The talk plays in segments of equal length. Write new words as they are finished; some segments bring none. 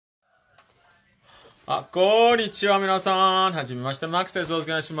konnichiwa minasan. Hajimemashite, Max desu.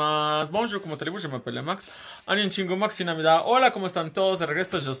 Onegaishimasu. Bonjour, ¿cómo allez-vous? Je m'appelle Max. Anin chingo Maxinamida. Hola, ¿cómo están todos? De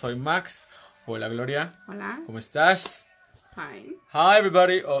regreso, yo soy Max. Hola, Gloria. Hola. ¿Cómo estás? Fine. Hi,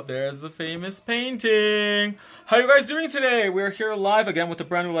 everybody. Oh, there's the famous painting. How are you guys doing today? We're here live again with a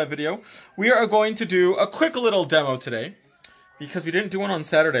brand new live video. We are going to do a quick little demo today because we didn't do one on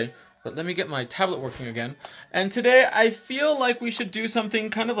Saturday. But let me get my tablet working again. And today I feel like we should do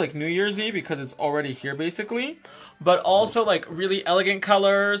something kind of like New Year's Eve because it's already here basically. But also like really elegant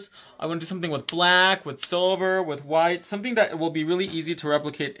colors. I want to do something with black, with silver, with white. Something that will be really easy to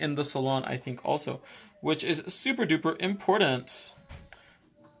replicate in the salon, I think also. Which is super duper important.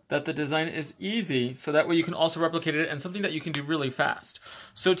 That the design is easy. So that way you can also replicate it and something that you can do really fast.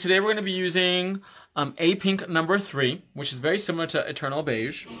 So today we're going to be using A Pink number 3. Which is very similar to Eternal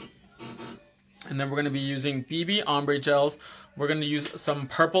Beige. And then we're going to be using BB ombre gels. We're going to use some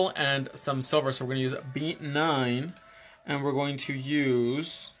purple and some silver. So we're going to use B9. And we're going to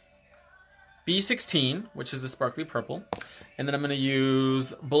use B16, which is the sparkly purple. And then I'm going to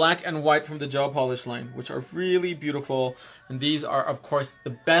use black and white from the gel polish line, which are really beautiful. And these are, of course,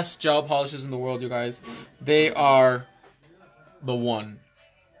 the best gel polishes in the world, you guys. They are the one.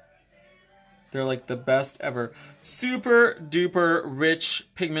 They're like the best ever. Super duper rich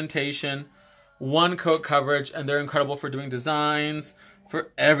pigmentation, one coat coverage, and they're incredible for doing designs,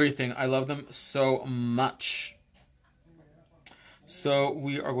 for everything. I love them so much. So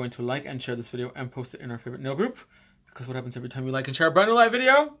we are going to like and share this video and post it in our favorite nail group. Because what happens every time you like and share a brand new live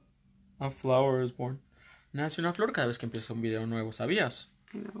video? A flower is born. Nace una flor cada vez que empieza un video nuevo. ¿Sabías?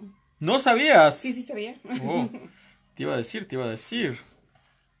 No. ¿No sabías? Sí, sí sabía. Oh, te iba a decir.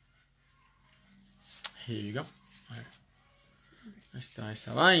 Here you go. Ahí está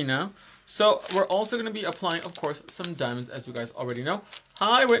esa vaina. So, we're also going to be applying, of course, some diamonds, as you guys already know.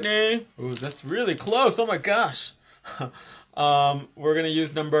 Hi, Whitney. Ooh, that's really close. Oh, my gosh. We're going to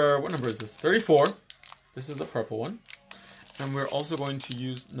use what number is this? 34. This is the purple one. And we're also going to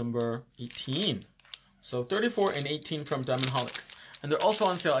use number 18. So, 34 and 18 from Diamond Holics. And they're also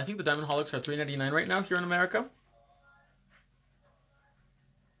on sale. I think the Diamond Holics are $3.99 right now here in America.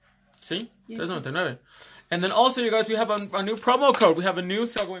 See? Yes. $3.99. And then also, you guys, we have a new promo code. We have a new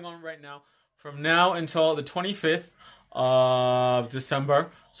sale going on right now from now until the 25th of December.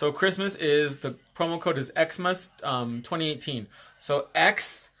 So Christmas is, the promo code is Xmas 2018. So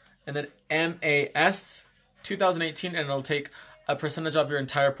X and then MAS 2018, and it'll take a percentage of your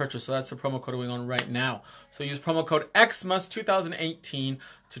entire purchase. So that's the promo code going on right now. So use promo code Xmas 2018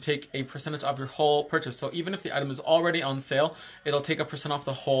 to take a percentage of your whole purchase. So even if the item is already on sale, it'll take a percent off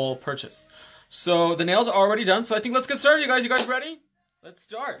the whole purchase. So the nails are already done. So I think let's get started, you guys. You guys ready? Let's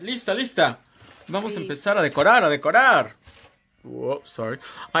start. Lista. Vamos a empezar a decorar. Whoops, sorry.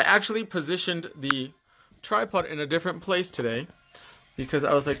 I actually positioned the tripod in a different place today because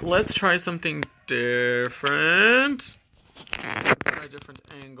I was like, let's try something different. Let's try a different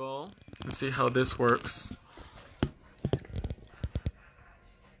angle and see how this works.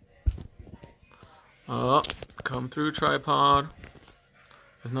 Oh, come through, tripod.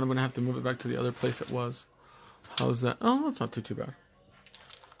 If not, I'm going to have to move it back to the other place it was. How's that? Oh, that's not too bad.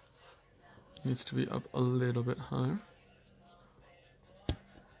 Needs to be up a little bit higher.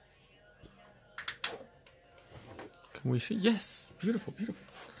 Can we see? Yes, beautiful, beautiful.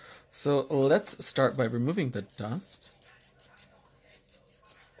 So let's start by removing the dust.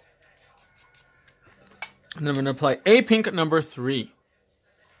 And then I'm going to apply A Pink number 3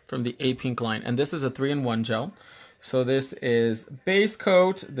 from the A Pink line. And this is a 3-in-1 gel. So this is base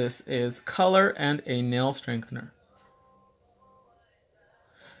coat, this is color, and a nail strengthener.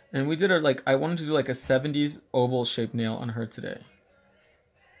 And we did I wanted to do like a 70s oval shaped nail on her today.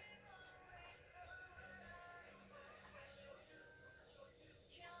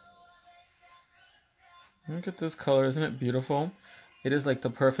 Look at this color, isn't it beautiful? It is like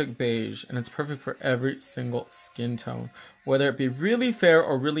the perfect beige, and it's perfect for every single skin tone. Whether it be really fair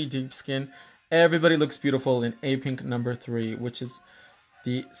or really deep skin, everybody looks beautiful in A Pink number 3, which is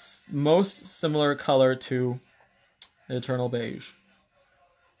the most similar color to Eternal Beige.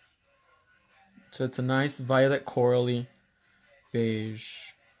 So it's a nice violet corally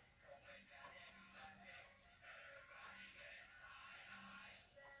beige.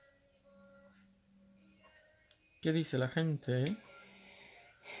 ¿Qué dice la gente?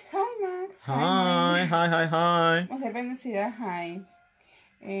 Hi, Max. Hi. Vamos a ser bendecida. Hi.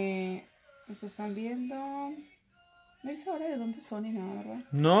 Nos están viendo. No dice ahora de dónde son ni nada, ¿verdad?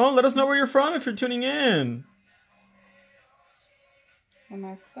 No, let us know where you're from if you're tuning in.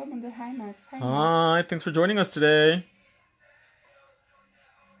 Nomás todo el mundo. Hi, Max. Hi, thanks for joining us today.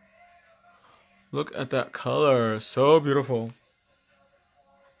 Look at that color. So beautiful.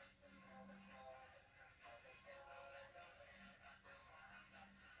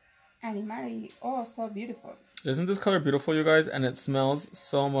 Animari. Oh, so beautiful. Isn't this color beautiful, you guys? And it smells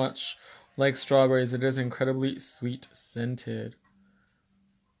so much like strawberries. It is incredibly sweet scented.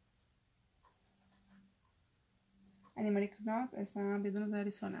 Animari Knot están viéndonos de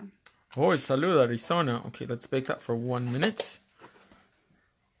Arizona. Oh, salud, Arizona. Okay, let's bake that for 1 minute.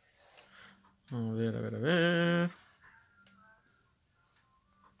 A ver, a ver, a ver.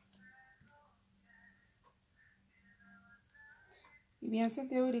 Y bien,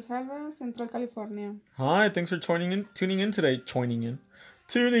 Santiago Grijalva, Central California. Hi, thanks for tuning in today. Tuning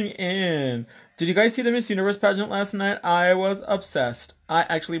in. Did you guys see the Miss Universe pageant last night? I was obsessed. I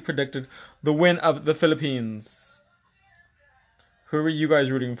actually predicted the win of the Philippines. Who were you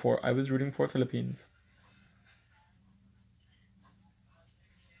guys rooting for? I was rooting for Philippines.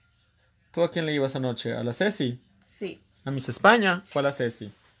 ¿Tú a quién le ibas anoche? ¿A la Ceci? Sí. ¿A Miss España o a la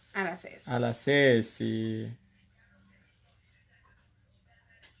Ceci? A la Ceci. A la Ceci.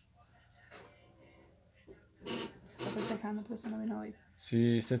 Está festejando, pero eso no vino hoy.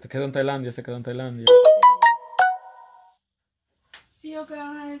 Sí, se quedó en Tailandia, se quedó en Tailandia. See you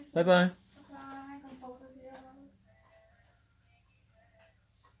guys. Bye bye.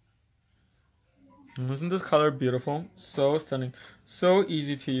 Isn't this color beautiful? So stunning. So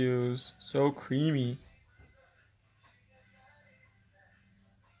easy to use. So creamy.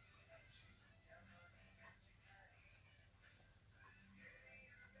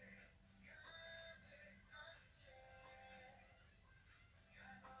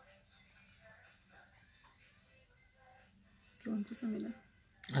 Qué bonito se mira.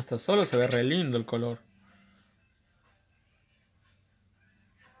 Hasta solo se ve re lindo el color.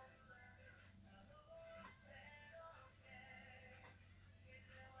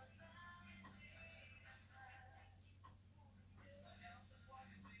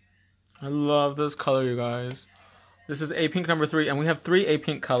 I love this color, you guys. This is A Pink number 3, and we have 3 A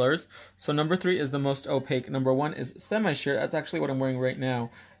Pink colors. So number 3 is the most opaque. Number 1 is semi-sheer. That's actually what I'm wearing right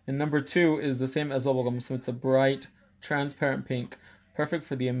now. And number 2 is the same as bubblegum, so it's a bright, transparent pink. Perfect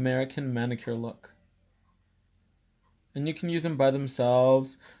for the American manicure look. And you can use them by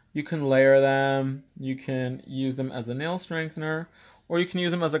themselves. You can layer them. You can use them as a nail strengthener. Or you can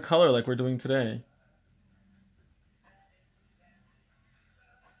use them as a color like we're doing today.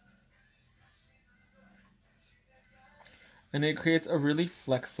 And it creates a really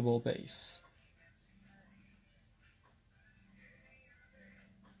flexible base.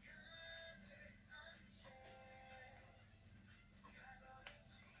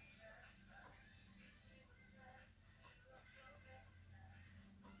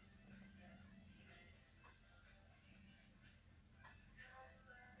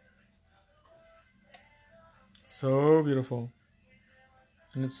 So beautiful.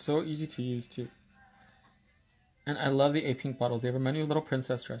 And it's so easy to use too. And I love the A Pink bottles. They remind me of little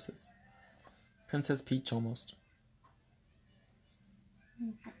princess dresses. Princess Peach almost.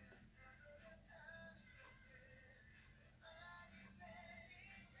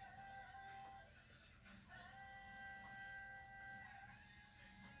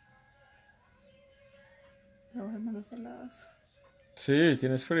 Las manos heladas. Sí,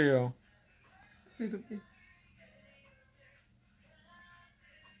 tienes frío. Creo que.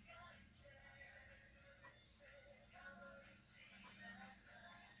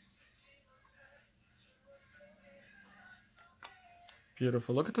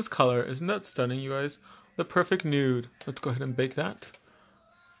 Beautiful. Look at this color. Isn't that stunning, you guys? The perfect nude. Let's go ahead and bake that.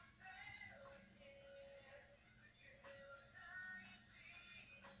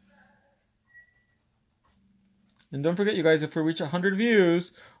 And don't forget, you guys, if we reach 100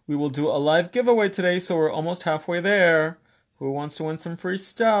 views, we will do a live giveaway today, so we're almost halfway there. Who wants to win some free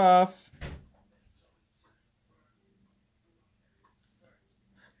stuff?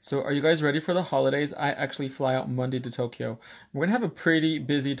 So are you guys ready for the holidays? I actually fly out Monday to Tokyo. We're going to have a pretty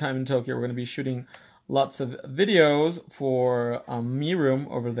busy time in Tokyo. We're going to be shooting lots of videos for Mi Room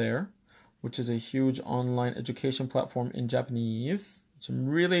over there, which is a huge online education platform in Japanese, which I'm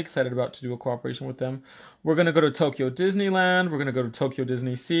really excited about to do a cooperation with them. We're going to go to Tokyo Disneyland. We're going to go to Tokyo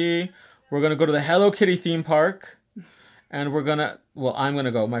Disney Sea. We're going to go to the Hello Kitty theme park. And we're going to, well, I'm going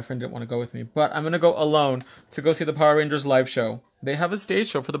to go. My friend didn't want to go with me. But I'm going to go alone to go see the Power Rangers live show. They have a stage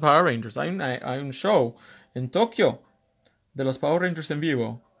show for the Power Rangers. Hay un show en Tokio de los Power Rangers en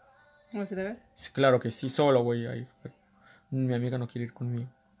vivo. ¿Vas a ir a ver? Sí, claro que sí, solo voy a ir. Mi amiga no quiere ir conmigo.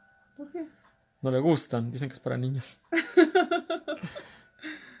 ¿Por qué? No le gustan. Dicen que es para niños.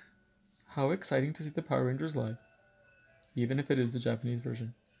 How exciting to see the Power Rangers live. Even if it is the Japanese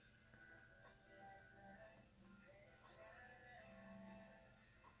version.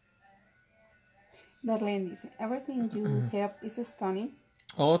 Darlene dice, everything you have is stunning.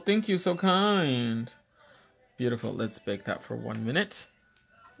 Oh, thank you, so kind. Beautiful. Let's bake that for 1 minute.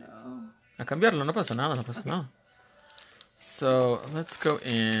 Oh. A cambiarlo, no pasa nada, no pasa nada. So let's go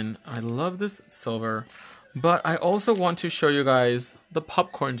in. I love this silver, but I also want to show you guys the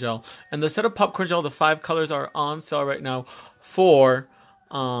popcorn gel. And the set of popcorn gel, the 5 colors are on sale right now for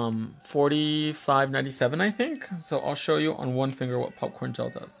 $45.97, I think. So I'll show you on one finger what popcorn gel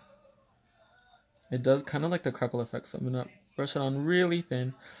does. It does kind of like the crackle effect. So I'm gonna brush it on really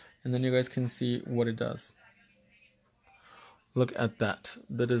thin, and then you guys can see what it does. Look at that.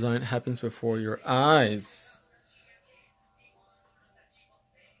 The design happens before your eyes.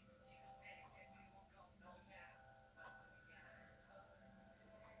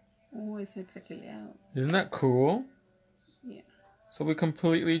 Oh, ese craqueleado. Isn't that cool? Yeah. So we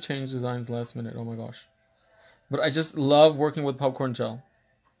completely changed designs last minute. Oh my gosh. But I just love working with popcorn gel,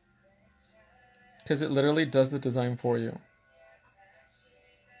 because it literally does the design for you.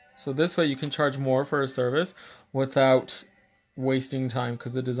 So this way you can charge more for a service without wasting time,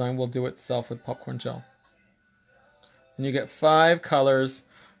 because the design will do itself with popcorn gel. And you get 5 colors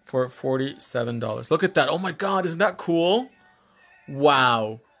for $47. Look at that. Oh my god, isn't that cool?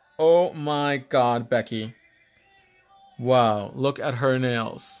 Wow. Oh my god, Becky. Wow, look at her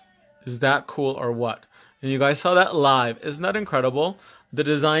nails. Is that cool or what? And you guys saw that live. Isn't that incredible? The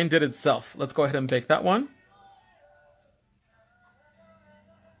design did itself. Let's go ahead and bake that one.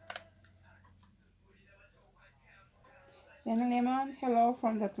 Lena Lemon, hello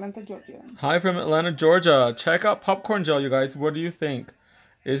from Atlanta, Georgia. Hi from Atlanta, Georgia. Check out popcorn gel, you guys. What do you think?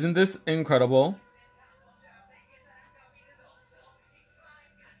 Isn't this incredible?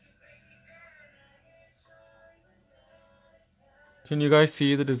 Can you guys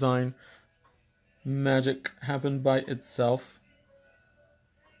see the design? Magic happened by itself.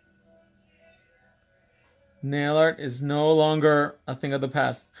 Nail art is no longer a thing of the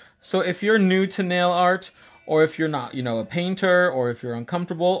past. So if you're new to nail art, or if you're not, a painter, or if you're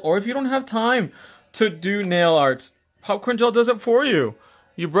uncomfortable, or if you don't have time to do nail art, popcorn gel does it for you.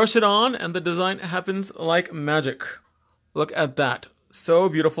 You brush it on and the design happens like magic. Look at that. So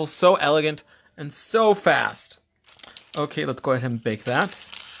beautiful, so elegant, and so fast. Okay, let's go ahead and bake that.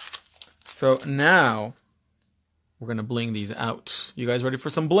 So now we're gonna bling these out. You guys ready for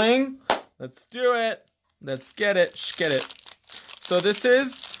some bling? Let's do it. Let's get it. Get it. So this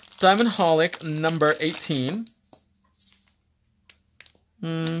is Diamond Holic number 18.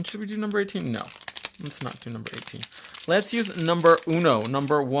 Should we do number 18? No, let's not do number 18. Let's use number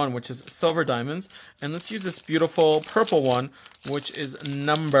 1, which is silver diamonds. And let's use this beautiful purple one, which is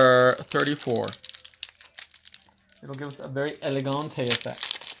number 34. It'll give us a very elegante effect.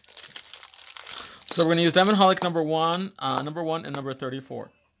 So we're going to use Diamond Holic number 1 and number 34,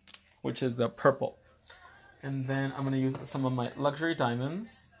 which is the purple. And then I'm going to use some of my luxury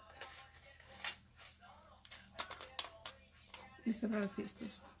diamonds. Lista para las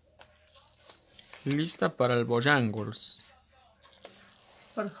fiestas. Lista para el Bojangles.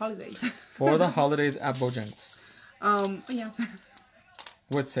 For holidays. For the holidays at Bojangles. Yeah.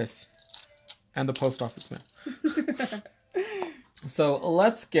 With Ceci. And the post office man. So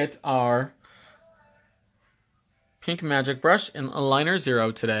let's get our pink magic brush in liner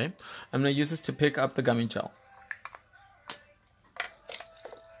 0 today. I'm going to use this to pick up the gummy gel.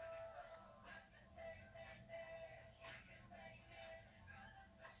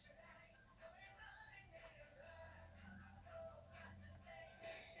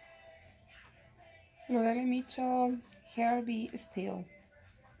 Lorelei Mitchell, hair be still.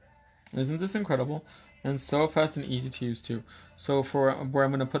 Isn't this incredible? And so fast and easy to use too. So for where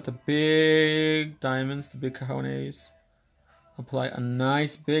I'm going to put the big diamonds, the big cajones, apply a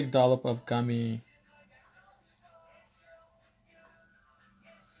nice big dollop of gummy.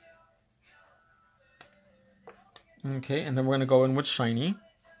 Okay, and then we're going to go in with shiny.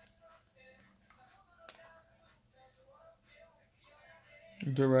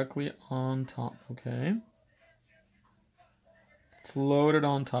 Directly on top, okay? Float it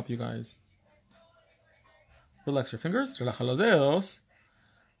on top, you guys. Relax your fingers, relaja los dedos.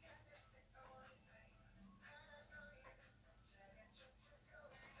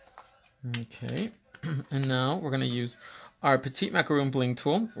 Okay, and now we're going to use our Petite Macaroon Bling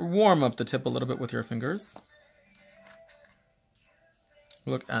tool. Warm up the tip a little bit with your fingers.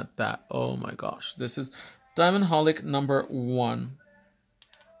 Look at that. Oh my gosh. This is Diamond Holic number 1.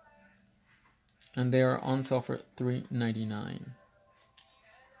 And they are on sale for $3.99.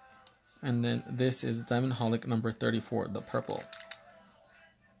 And then this is Diamond Holic number 34, the purple.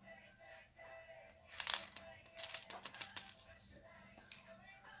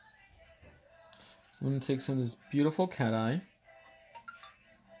 I'm going to take some of this beautiful cat eye.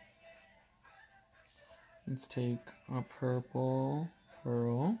 Let's take a purple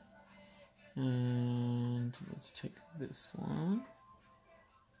pearl. And let's take this one.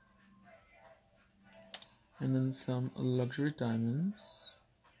 And then some luxury diamonds.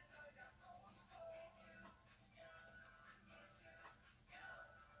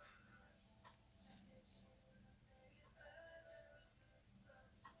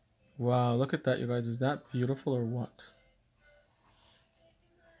 Wow, look at that, you guys. Is that beautiful or what?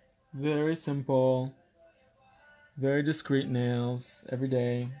 Very simple. Very discreet nails. Every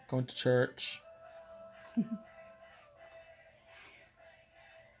day. Going to church.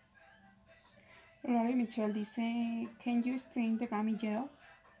 Rory Michelle dice, can you explain the gummy gel?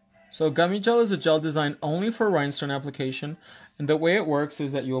 So gummy gel is a gel designed only for rhinestone application. And the way it works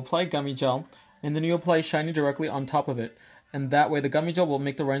is that you apply gummy gel and then you apply shiny directly on top of it. And that way the gummy gel will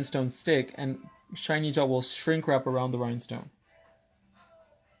make the rhinestone stick and shiny gel will shrink wrap around the rhinestone.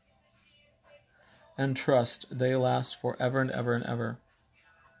 And trust, they last forever and ever and ever.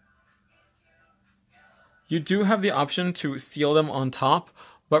 You do have the option to seal them on top,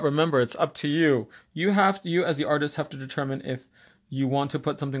 but remember, it's up to you. You as the artist have to determine if you want to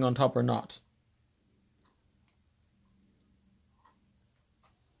put something on top or not.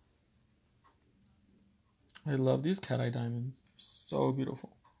 I love these cat eye diamonds. They're so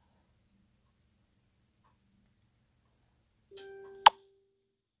beautiful.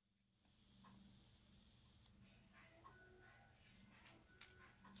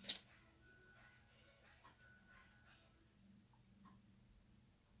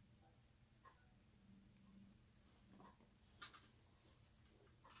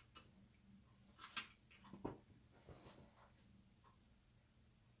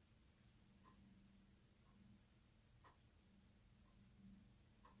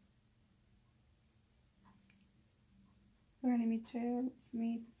 Rory Michelle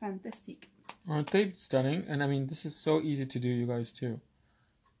Smith, fantastic. Aren't they stunning? And I mean, this is so easy to do, you guys, too.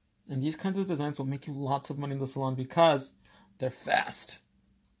 And these kinds of designs will make you lots of money in the salon because they're fast.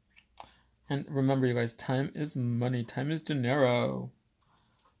 And remember, you guys, time is money. Time is dinero.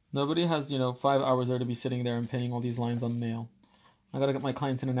 Nobody has, 5 hours there to be sitting there and painting all these lines on the nail. I gotta get my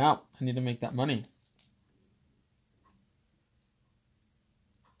clients in and out. I need to make that money.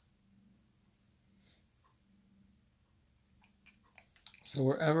 So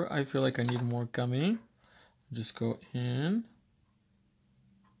wherever I feel like I need more gummy, just go in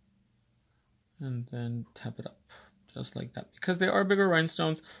and then tap it up just like that. Because they are bigger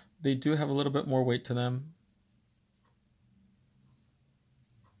rhinestones, they do have a little bit more weight to them.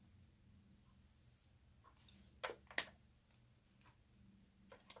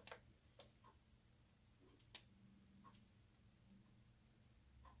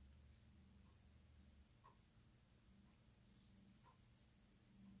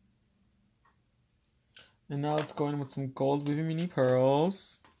 And now let's go in with some gold Vivi Mini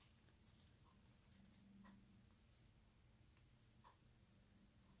pearls.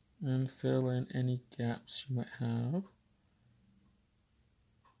 And fill in any gaps you might have.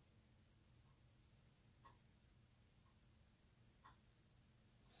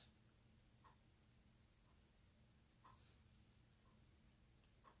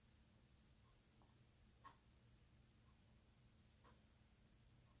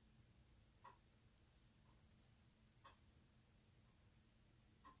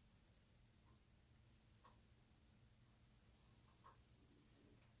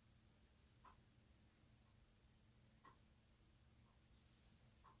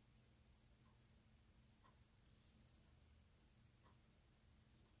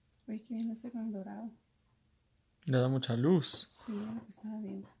 Voy que viéndose con el dorado. Le da mucha luz. Sí, era lo que estaba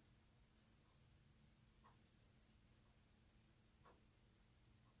viendo.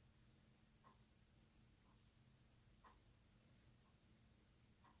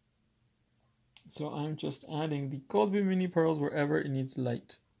 So I'm just adding the gold Vivi Mini pearls wherever it needs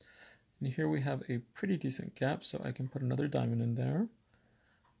light. And here we have a pretty decent gap, so I can put another diamond in there.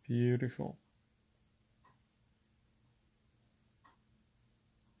 Beautiful.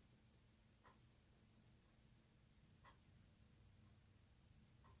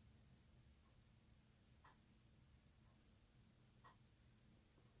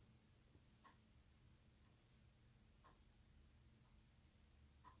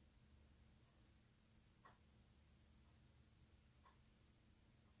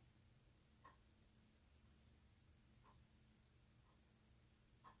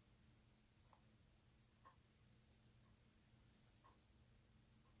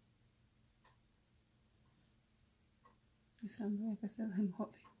 Esa no es que se demore.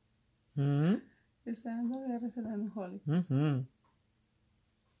 Mm-hmm. Está dando guerra, se dando Holly.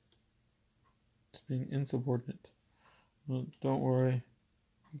 It's being insubordinate. Well, don't worry.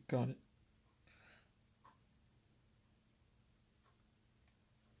 Got it.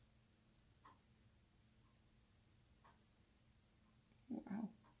 Wow.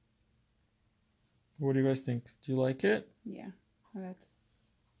 What do you guys think? Do you like it? Yeah, I like it.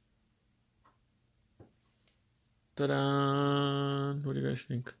 Ta-da! What do you guys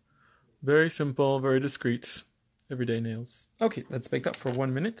think? Very simple, very discreet. Everyday nails. Okay, let's bake that for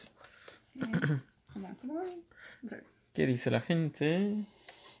 1 minute. ¿Qué dice la gente?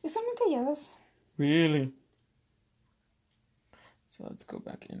 Están muy calladas. Really? So let's go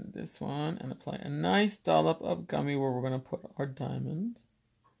back in this one and apply a nice dollop of gummy where we're going to put our diamond.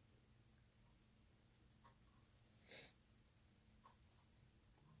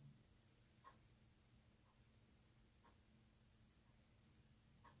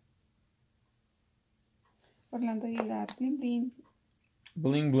 Orlando Aguilar, bling bling.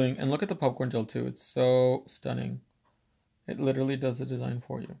 Bling bling. And look at the popcorn gel too. It's so stunning. It literally does the design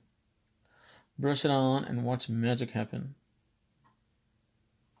for you. Brush it on and watch magic happen.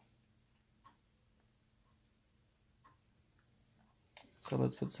 So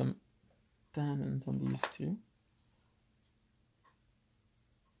let's put some diamonds on these two.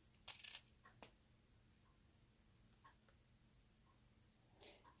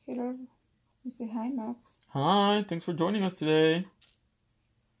 Hello. Say hi, Max. Hi, thanks for joining us today.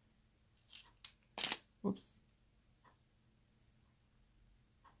 Whoops.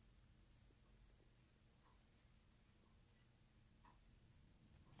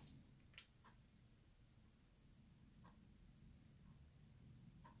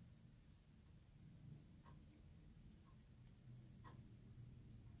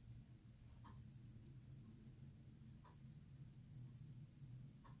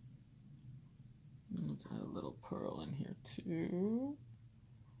 Let's add a little pearl in here too.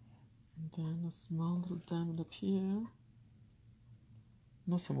 And then a small little diamond up here.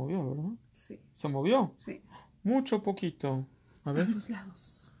 No se movió, ¿verdad? Sí. ¿Se movió? Sí. Mucho poquito. A ver. A los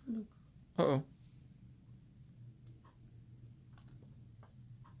lados. Look. Uh-oh.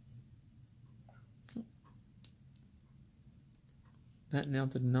 That nail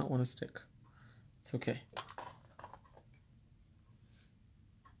did not want to stick. It's okay.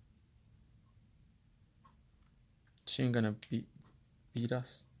 She ain't gonna beat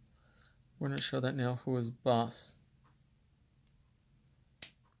us. We're gonna show that nail who is boss.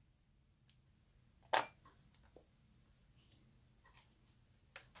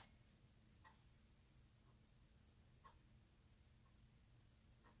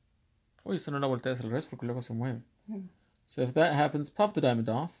 Uy, eso no la volteas al revés porque luego se mueve. So if that happens, pop the diamond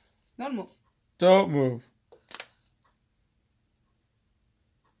off. Don't move. Don't move.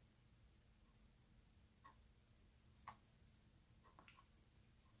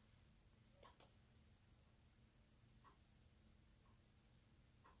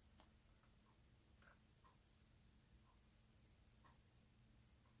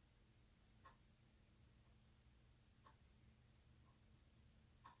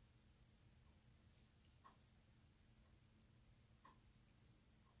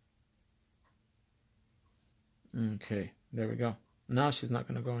 Okay, there we go. Now she's not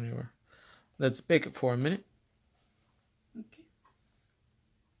going to go anywhere. Let's bake it for a minute. Okay.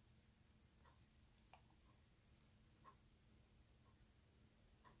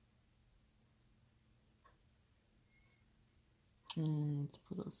 Let's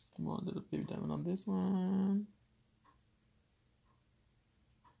put a small little baby diamond on this one.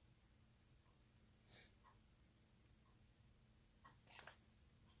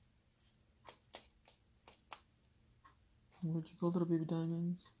 Where'd you go, little baby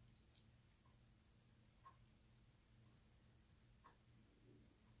diamonds?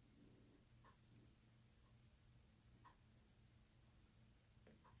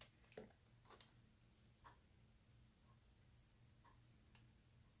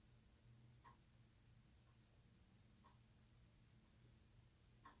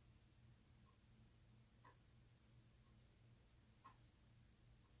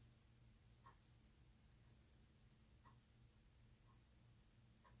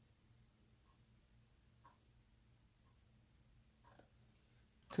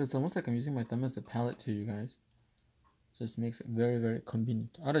 So it's almost like I'm using my thumb as a palette too, you guys. Just makes it very, very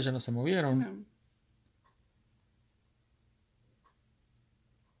convenient. Ahora ya no se movieron. No.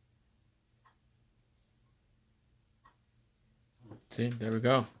 See, there we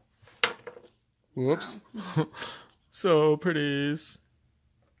go. Whoops. Wow. So pretty.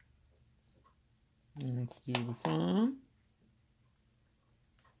 Let's do this one.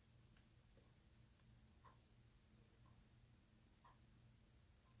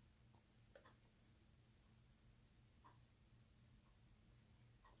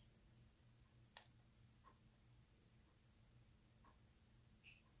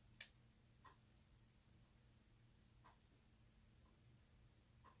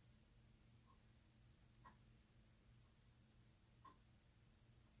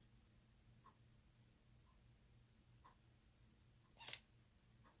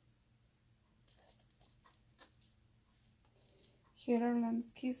 Here are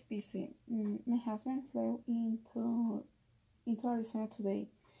landscapes dice, my husband flew into Arizona today.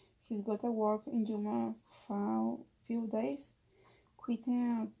 He's got to work in Yuma for few days. Quite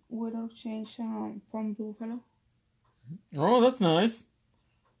a weather change from Buffalo. Oh, that's nice.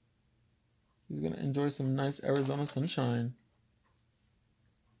 He's going to enjoy some nice Arizona sunshine.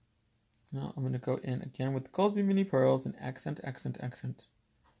 Now I'm going to go in again with the Goldsby Mini Pearls and accent.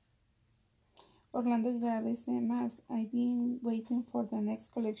 Orlando Gladys and Max, I've been waiting for the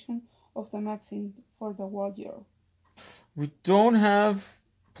next collection of the Maxine for the whole year. We don't have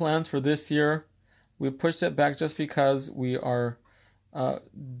plans for this year. We pushed it back just because we are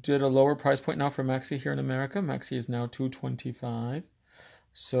did a lower price point now for Maxi here in America. Maxi is now $225.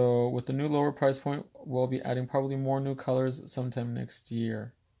 So with the new lower price point, we'll be adding probably more new colors sometime next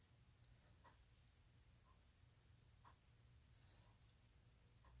year.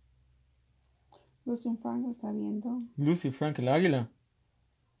 Lucy Frank lo está viendo. Lucy Frank, el águila.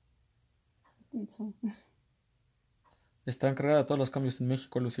 Está encargada de todos los cambios en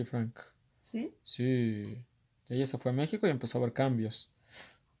México, Lucy Frank. ¿Sí? Sí. Ella se fue a México y empezó a ver cambios.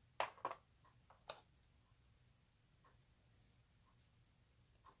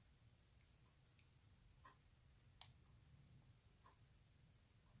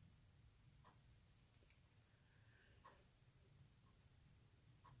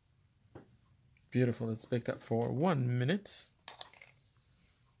 Beautiful. Let's bake that for 1 minute.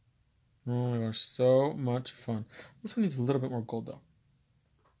 Oh my gosh, so much fun. This one needs a little bit more gold though.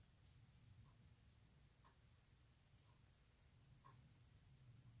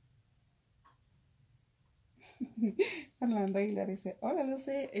 Orlando Aguilar dice, hola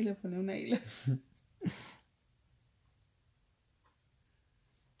Lucy, y le pone una isla.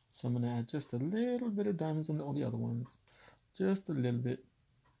 So I'm going to add just a little bit of diamonds on all the other ones. Just a little bit.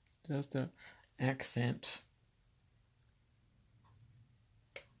 Just an accent.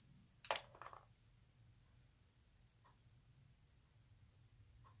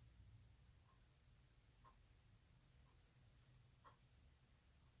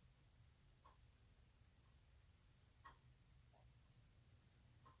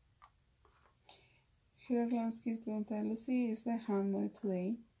 Here Lansky pregunta, Lucy, is the hand model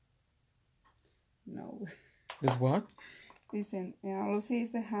today? No. Is what? Listen, Lucy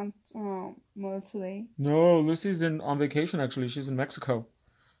is the hand model today. No, Lucy's on vacation actually. She's in Mexico.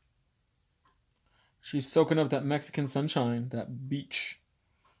 She's soaking up that Mexican sunshine, that beach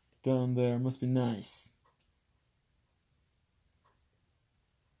down there. Must be nice.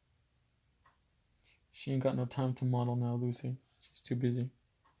 She ain't got no time to model now, Lucy. She's too busy.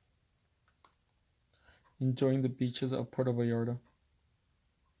 Enjoying the beaches of Puerto Vallarta.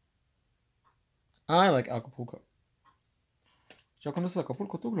 I like Acapulco. ¿Ya conoces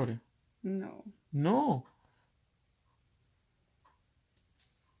Acapulco tú, Gloria? No. No.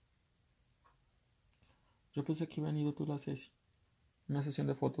 Yo pensé que habían ido tú la Ceci. Una sesión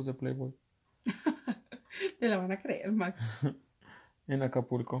de fotos de Playboy. Te la van a creer, Max. En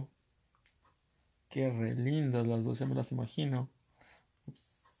Acapulco. Qué re lindas las dos, ya me las imagino.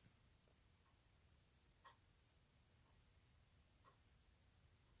 Ups.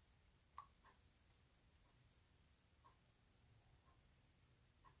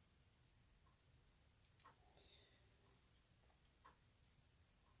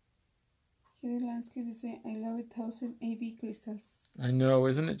 Here Lansky dice, I love 1,000 AB crystals. I know,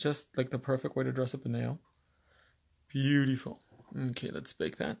 isn't it just like the perfect way to dress up a nail? Beautiful. Okay, let's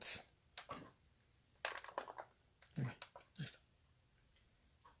bake that. Okay, ahí está.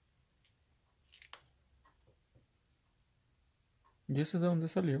 ¿Y eso de dónde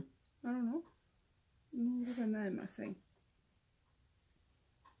salió? I don't know. No veo nada de más ahí.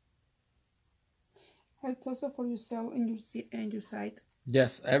 I toss it for yourself and your site.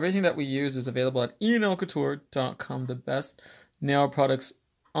 Yes, everything that we use is available at ENailCouture.com, the best nail products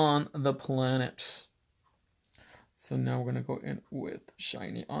on the planet. So now we're going to go in with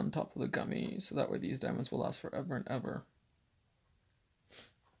shiny on top of the gummy, so that way these diamonds will last forever and ever.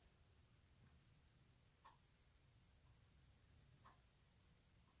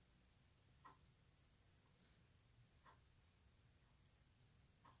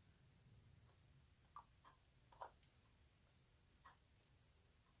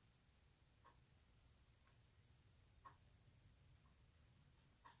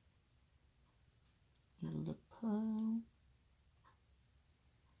 The pearl.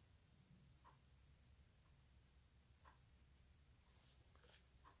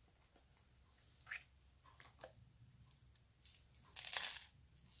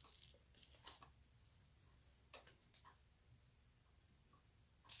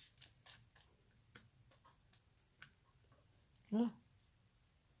 Ah,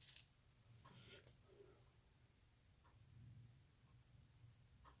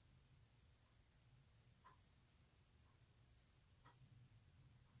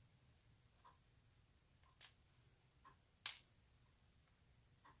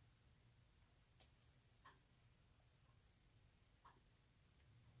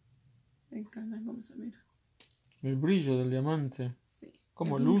 Me encanta cómo se mira. El brillo del diamante. Sí.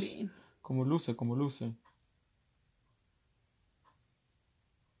 Como luz. Como luce, como luce.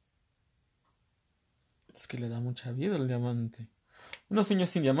 Es que le da mucha vida el diamante. Unas uñas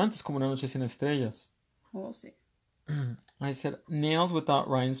sin diamantes como una noche sin estrellas. Oh, sí. I said, nails without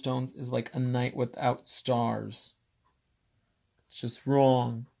rhinestones is like a night without stars. It's just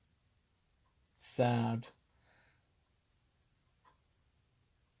wrong. Sad.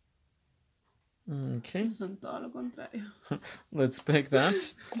 Okay. Son todo lo contrario. Let's pick that.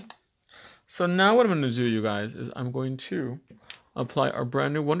 So now what I'm going to do, you guys, is I'm going to apply our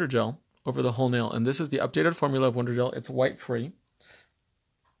brand new Wonder Gel over the whole nail. And this is the updated formula of Wonder Gel. It's white free.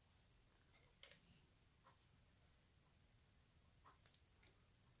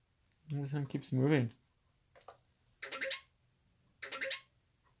 This hand keeps moving.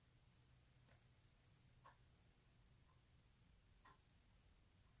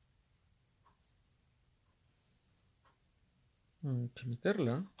 Hay que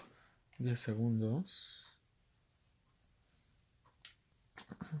meterla 10 segundos.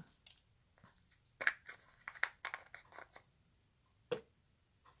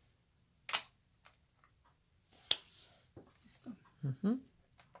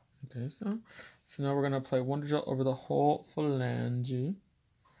 Okay, so now we're going to apply Wonder Gel over the whole phalange.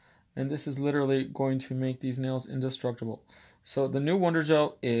 And this is literally going to make these nails indestructible. So the new Wonder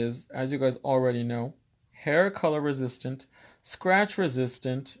Gel is, as you guys already know, hair color resistant, scratch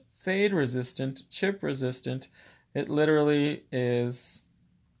resistant, fade resistant, chip resistant. It literally is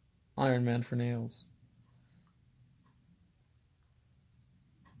Iron Man for nails.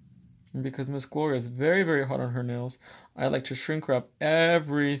 And because Miss Gloria is very, very hot on her nails, I like to shrink wrap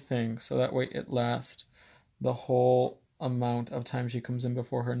everything so that way it lasts the whole amount of time she comes in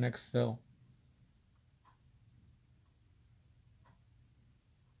before her next fill.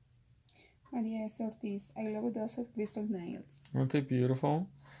 Maria S. Ortiz, I love those crystal nails. Aren't they beautiful?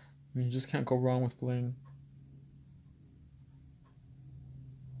 I mean, you just can't go wrong with bling.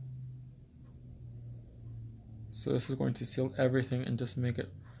 So this is going to seal everything and just make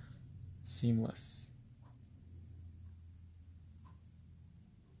it seamless.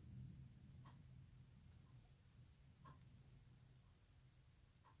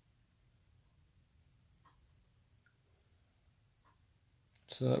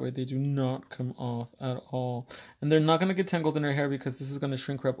 So that way they do not come off at all. And they're not going to get tangled in her hair because this is going to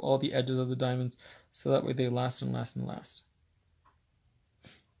shrink wrap all the edges of the diamonds. So that way they last and last and last.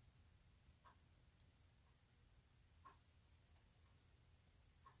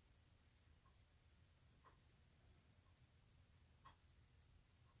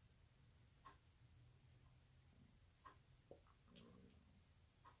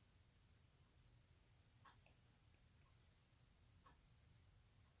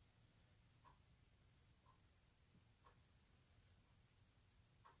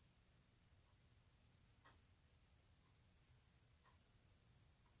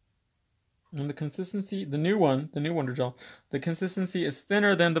 And the consistency, the new Wonder Gel, the consistency is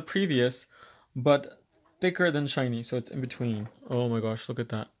thinner than the previous, but thicker than shiny. So it's in between. Oh my gosh, look at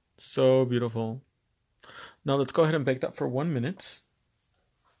that. So beautiful. Now let's go ahead and bake that for 1 minute.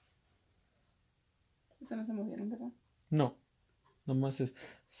 Eso no se movieron, ¿verdad? No. Nomás es,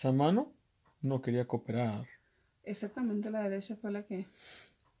 esa mano no quería cooperar. Exactamente, la derecha fue la que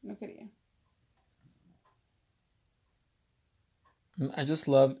no quería. I just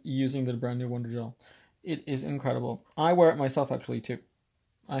love using the brand new Wonder Gel. It is incredible. I wear it myself actually too.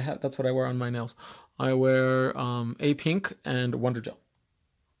 That's what I wear on my nails. I wear A Pink and Wonder Gel.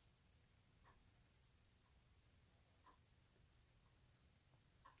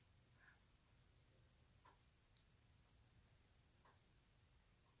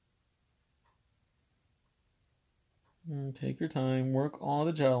 And take your time, work all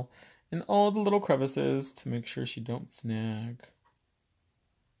the gel in all the little crevices to make sure she don't snag.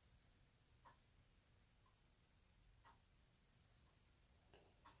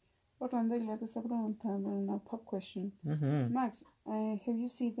 Orlando Aguilar te está preguntando una pop question. Max, have you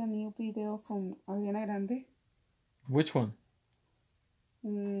seen the new video from Ariana Grande? Which one?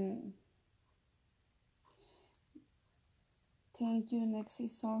 Thank you next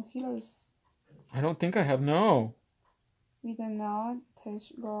season healers. I don't think I have, no. With a nod,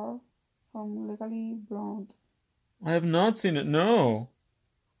 Tesh Girl from Legally Blonde. I have not seen it, no.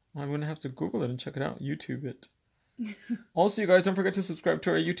 I'm going to have to Google it and check it out, YouTube it. Also, you guys, don't forget to subscribe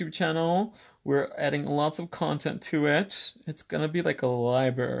to our YouTube channel. We're adding lots of content to it. It's going to be like a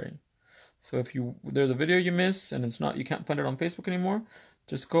library. So if there's a video you miss and you can't find it on Facebook anymore,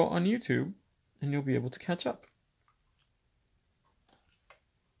 just go on YouTube and you'll be able to catch up.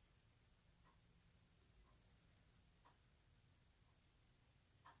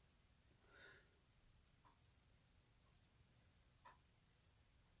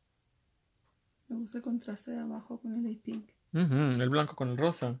 gusta el contraste de abajo con el light pink. El blanco con el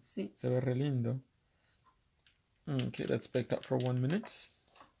rosa. Sí. Se ve re lindo. Okay, let's bake that for 1 minute.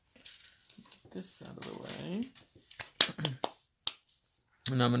 Get this out of the way.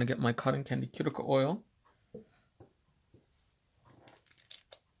 And now I'm going to get my cotton candy cuticle oil.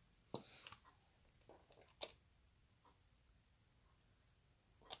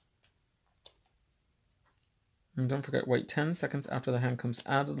 And don't forget, wait 10 seconds after the hand comes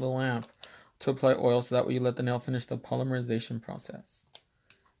out of the lamp to apply oil, so that way you let the nail finish the polymerization process.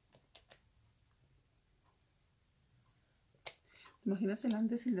 Imaginas el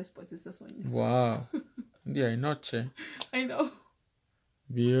antes y el después de estas uñas. Wow. Día y noche. I know.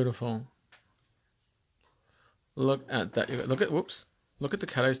 Beautiful. Look at that. Look at, whoops. Look at the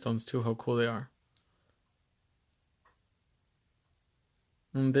cat eye stones too, how cool they are.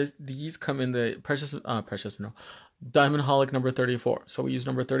 And these come in the Diamond Holic number 34. So we used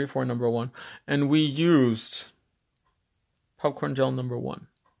number 34 and number 1. And we used popcorn gel number 1.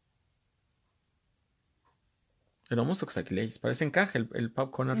 It almost looks like lace. Parece encaje el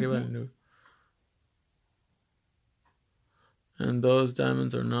popcorn arriba del nude. And those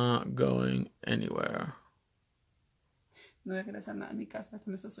diamonds are not going anywhere. No voy a querer hacer nada en mi casa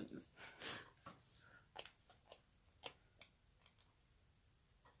con esas uñas.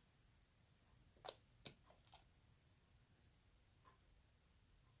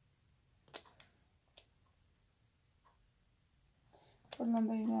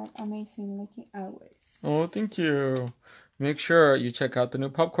 Fernanda, you are amazing, like always. Oh, thank you. Make sure you check out the new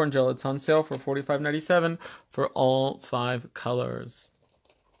popcorn gel. It's on sale for $45.97 for all 5 colors.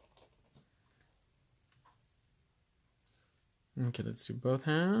 Okay, let's do both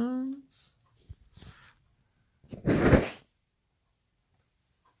hands.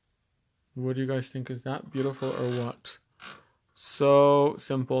 What do you guys think? Is that beautiful or what? So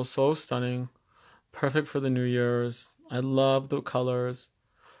simple, so stunning. Perfect for the New Year's. I love the colors.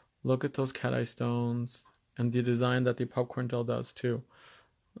 Look at those cat eye stones. And the design that the popcorn gel does too.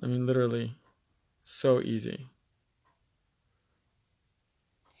 I mean, literally, so easy.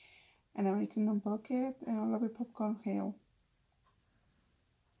 An American bucket and a lovely popcorn hail.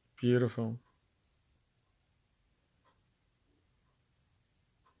 Beautiful.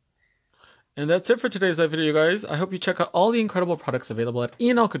 And that's it for today's live video, guys. I hope you check out all the incredible products available at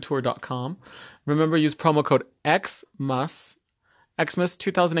ENailCouture.com. Remember, use promo code XMAS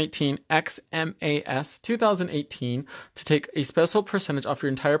 2018, XMAS 2018 to take a special percentage off your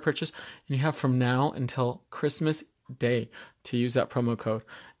entire purchase. And you have from now until Christmas Day to use that promo code.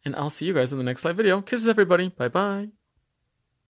 And I'll see you guys in the next live video. Kisses, everybody. Bye-bye.